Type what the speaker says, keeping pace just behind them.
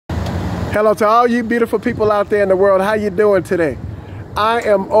Hello to all you beautiful people out there in the world. How you doing today? I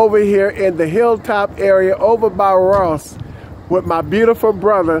am over here in the Hilltop area over by Ross with my beautiful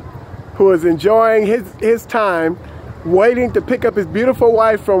brother who is enjoying his time waiting to pick up his beautiful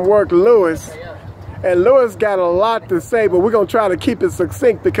wife from work, Lewis. And Lewis got a lot to say, but we're going to try to keep it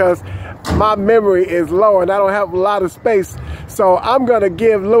succinct because my memory is low and I don't have a lot of space. So I'm going to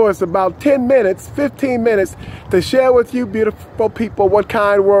give Lewis about 10 minutes, 15 minutes to share with you beautiful people what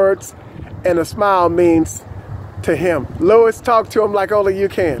kind words and a smile means to him. Lewis, talk to him like only you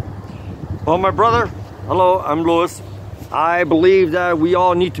can. Well, my brother, hello, I'm Lewis. I believe that we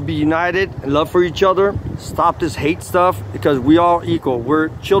all need to be united and love for each other. Stop this hate stuff because we all equal. We're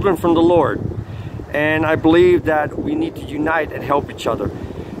children from the Lord. And I believe that we need to unite and help each other.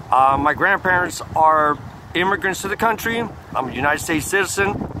 My grandparents are immigrants to the country. I'm a United States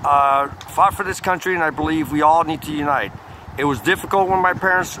citizen, fought for this country, and I believe we all need to unite. It was difficult when my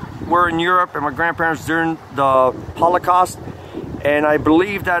parents were in Europe and my grandparents during the Holocaust. And I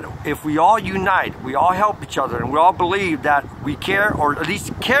believe that if we all unite, we all help each other, and we all believe that we care, or at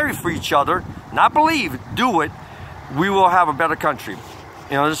least care for each other, not believe, do it, we will have a better country.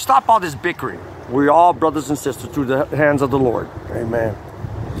 You know, just stop all this bickering. We're all brothers and sisters through the hands of the Lord. Amen.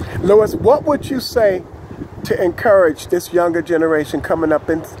 Lewis, what would you say to encourage this younger generation coming up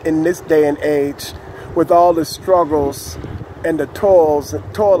in this day and age with all the struggles and the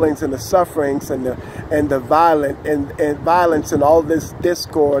toilings and the sufferings and the violence and all this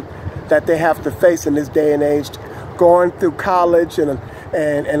discord that they have to face in this day and age, going through college and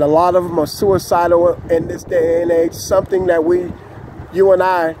a lot of them are suicidal in this day and age, something that you and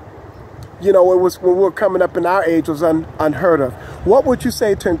I, you know, it was when we were coming up in our age was unheard of. What would you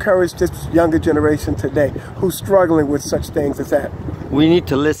say to encourage this younger generation today who's struggling with such things as that? We need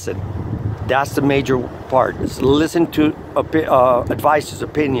to listen. That's the major part. Is listen to advices,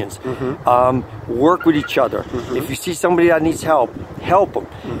 opinions. Work with each other. If you see somebody that needs help, help them.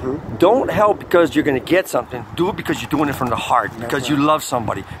 Don't help because you're going to get something. Do it because you're doing it from the heart, because you love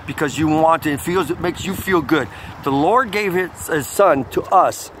somebody, because you want it. It makes you feel good. The Lord gave his son to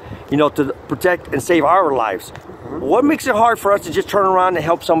us, you know, to protect and save our lives. What makes it hard for us to just turn around and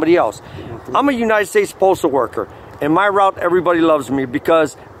help somebody else? I'm a United States postal worker. In my route, everybody loves me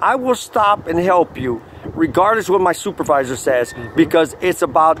because I will stop and help you regardless of what my supervisor says, because it's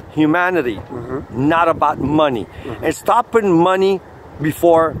about humanity, not about money. And stop putting money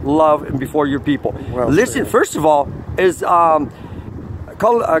before love and before your people. Well, listen, first of all, is in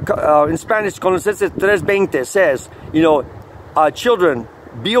Spanish, Colosenses 3:20 says, you know, children,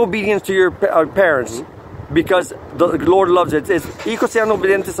 be obedient to your parents. Because the Lord loves it. It's hijos sean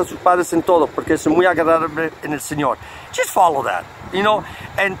obedientes a sus padres en todo, porque es muy agradable en el Señor. Just follow that, you know.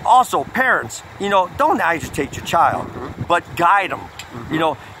 And also, parents, you know, don't agitate your child, but guide them. You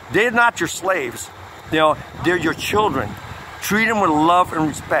know, they're not your slaves. You know, they're your children. Treat them with love and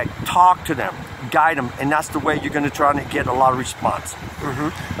respect. Talk to them, guide them, and that's the way you're going to try to get a lot of response.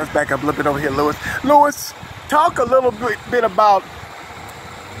 Let's back up a little bit over here, Lewis. Lewis, talk a little bit about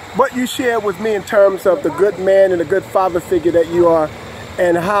what you shared with me in terms of the good man and the good father figure that you are,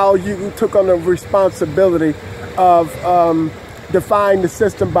 and how you took on the responsibility of defying the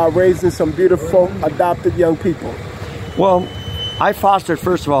system by raising some beautiful adopted young people. Well, I fostered,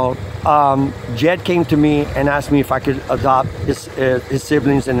 first of all, Jed came to me and asked me if I could adopt his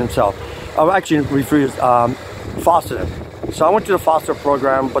siblings and himself. I actually refused, foster them. So I went to the foster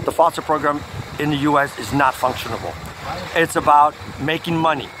program, but the foster program in the U.S. is not functionable. It's about making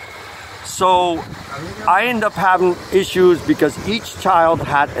money. So I end up having issues because each child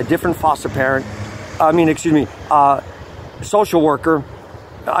had a different foster parent. Social worker.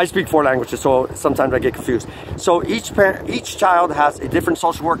 I speak 4 languages, so sometimes I get confused. So each child has a different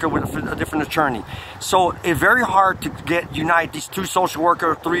social worker with a different attorney. So it's very hard to unite these 2 social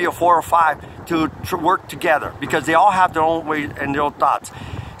workers, 3 or 4 or 5 to work together because they all have their own way and their own thoughts.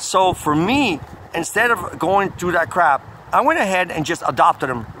 So for me, instead of going through that crap, I went ahead and just adopted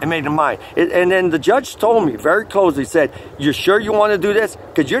them and made them mine. And then the judge told me very closely, said, "You sure you want to do this?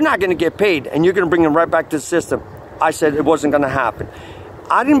 Because you're not going to get paid and you're going to bring them right back to the system." I said it wasn't going to happen.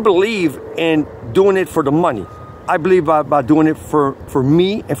 I didn't believe in doing it for the money. I believe about doing it for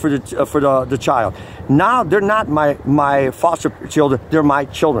me and for the child. Now they're not my foster children, they're my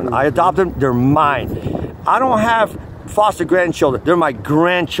children. I adopted them, they're mine. I don't have foster grandchildren, they're my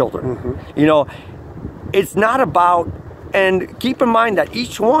grandchildren. You know, it's not about. And keep in mind that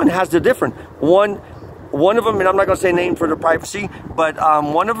each one has the different one of them, and I'm not going to say name for the privacy, but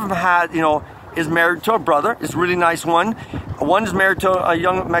one of them had, you know, is married to a brother. It's a really nice one. One is married to a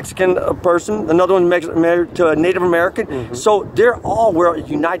young Mexican person. Another one is married to a Native American. So we're a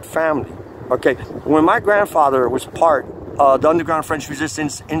united family. Okay, when my grandfather was part of the underground French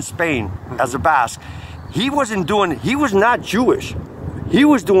resistance in Spain as a Basque, he was not Jewish. He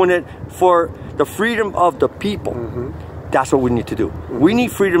was doing it for the freedom of the people. That's what we need to do. We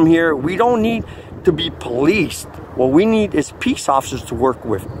need freedom here. We don't need to be policed. What we need is peace officers to work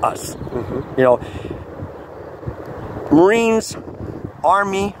with us. You know, Marines,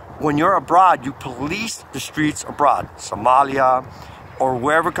 Army, when you're abroad, you police the streets abroad. Somalia, or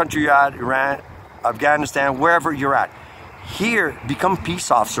wherever country you're at, Iran, Afghanistan, wherever you're at. Here, become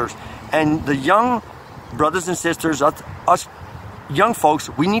peace officers. And the young brothers and sisters, us young folks,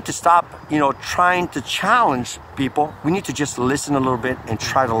 we need to stop, you know, trying to challenge people. We need to just listen a little bit and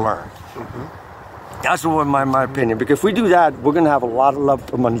try to learn. That's what my opinion. Because if we do that, we're going to have a lot of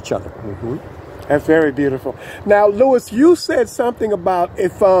love among each other. That's very beautiful. Now, Louis, you said something about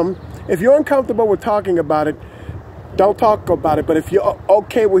if you're uncomfortable with talking about it, don't talk about it. But if you're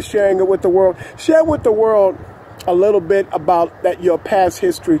okay with sharing it with the world, share with the world a little bit about your past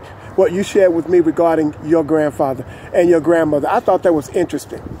history, what you shared with me regarding your grandfather and your grandmother. I thought that was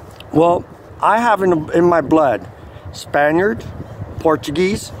interesting. Well, I have in my blood Spaniard,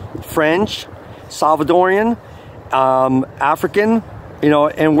 Portuguese, French, Salvadorian, African, you know,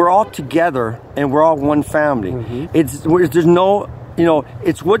 and we're all together and we're all one family. There's no, you know,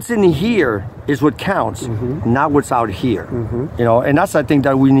 it's what's in here is what counts, not what's out here. You know, and that's, I think,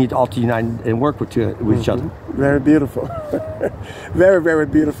 that we need all to unite and work with each other. Very beautiful. Very, very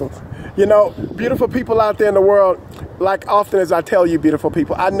beautiful. You know, beautiful people out there in the world, like often as I tell you, beautiful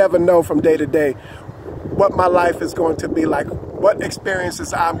people, I never know from day to day what my life is going to be like, what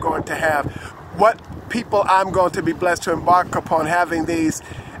experiences I'm going to have, what people I'm going to be blessed to embark upon having these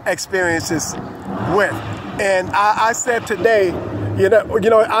experiences with. And I said today, you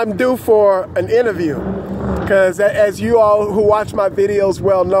know, I'm due for an interview because as you all who watch my videos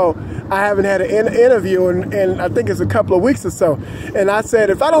well know, I haven't had an interview in I think it's a couple of weeks or so. And I said,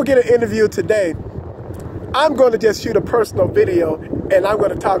 if I don't get an interview today, I'm going to just shoot a personal video and I'm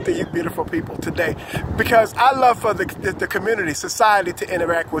going to talk to you beautiful people today because I love for the community, society to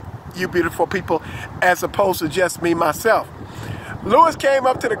interact with you beautiful people as opposed to just me, myself. Louis came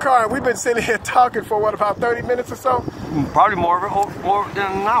up to the car and we've been sitting here talking for what, about 30 minutes or so? Probably more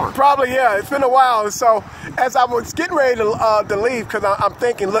than an hour. Probably, yeah. It's been a while. And so as I was getting ready to leave, because I'm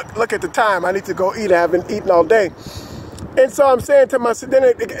thinking, look at the time. I need to go eat. I haven't eaten all day. And so I'm saying to myself, then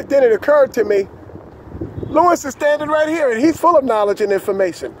it occurred to me, Louis is standing right here and he's full of knowledge and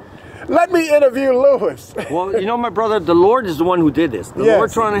information. Let me interview Louis. Well, you know, my brother, the Lord is the one who did this. The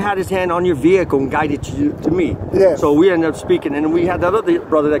Lord trying to had his hand on your vehicle and guided you to me. Yes. So we ended up speaking, and we had that other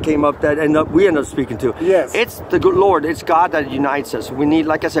brother that came up that we ended up speaking to. Yes. It's the good Lord, it's God that unites us. We need,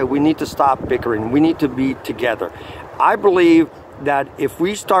 like I said, we need to stop bickering. We need to be together. I believe that if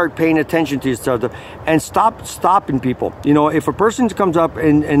we start paying attention to each other and stop stopping people, you know, if a person comes up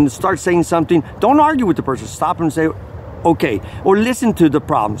and starts saying something, don't argue with the person. Stop and say, okay, or listen to the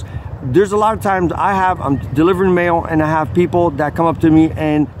problems. There's a lot of times I'm delivering mail and I have people that come up to me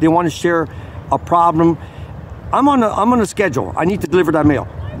and they want to share a problem. I'm on a schedule. I need to deliver that mail,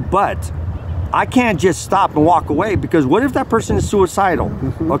 but I can't just stop and walk away because what if that person is suicidal?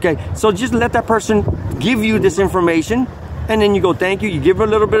 Okay, so just let that person give you this information and then you go, thank you. You give a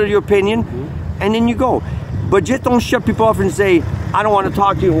little bit of your opinion and then you go. But just don't shut people off and say, I don't want to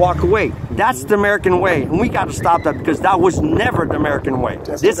talk to you and walk away. That's the American way. And we got to stop that because that was never the American way.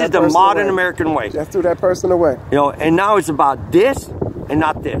 This is the modern American way. Just threw that person away. You know, and now it's about this and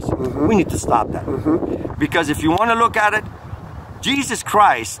not this. We need to stop that. Because if you want to look at it, Jesus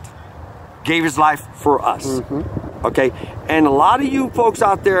Christ gave his life for us. Okay? And a lot of you folks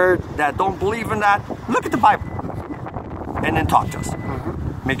out there that don't believe in that, look at the Bible and then talk to us.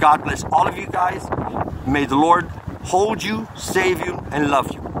 May God bless all of you guys. May the Lord hold you, save you, and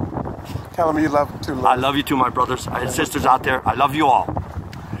love you. Tell them you love them too, Louis. I love you too, my brothers and sisters out there. I love you all.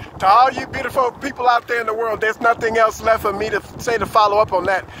 To all you beautiful people out there in the world, there's nothing else left for me to say to follow up on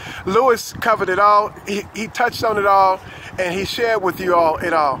that. Louis covered it all. He touched on it all, and he shared with you all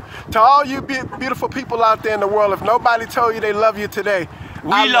it all. To all you beautiful people out there in the world, if nobody told you they love you today,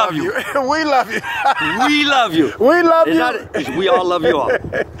 I love you. We love you. We love you. We love you. We all love you all.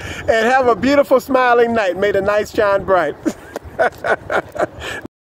 And have a beautiful smiling night. May the night shine bright.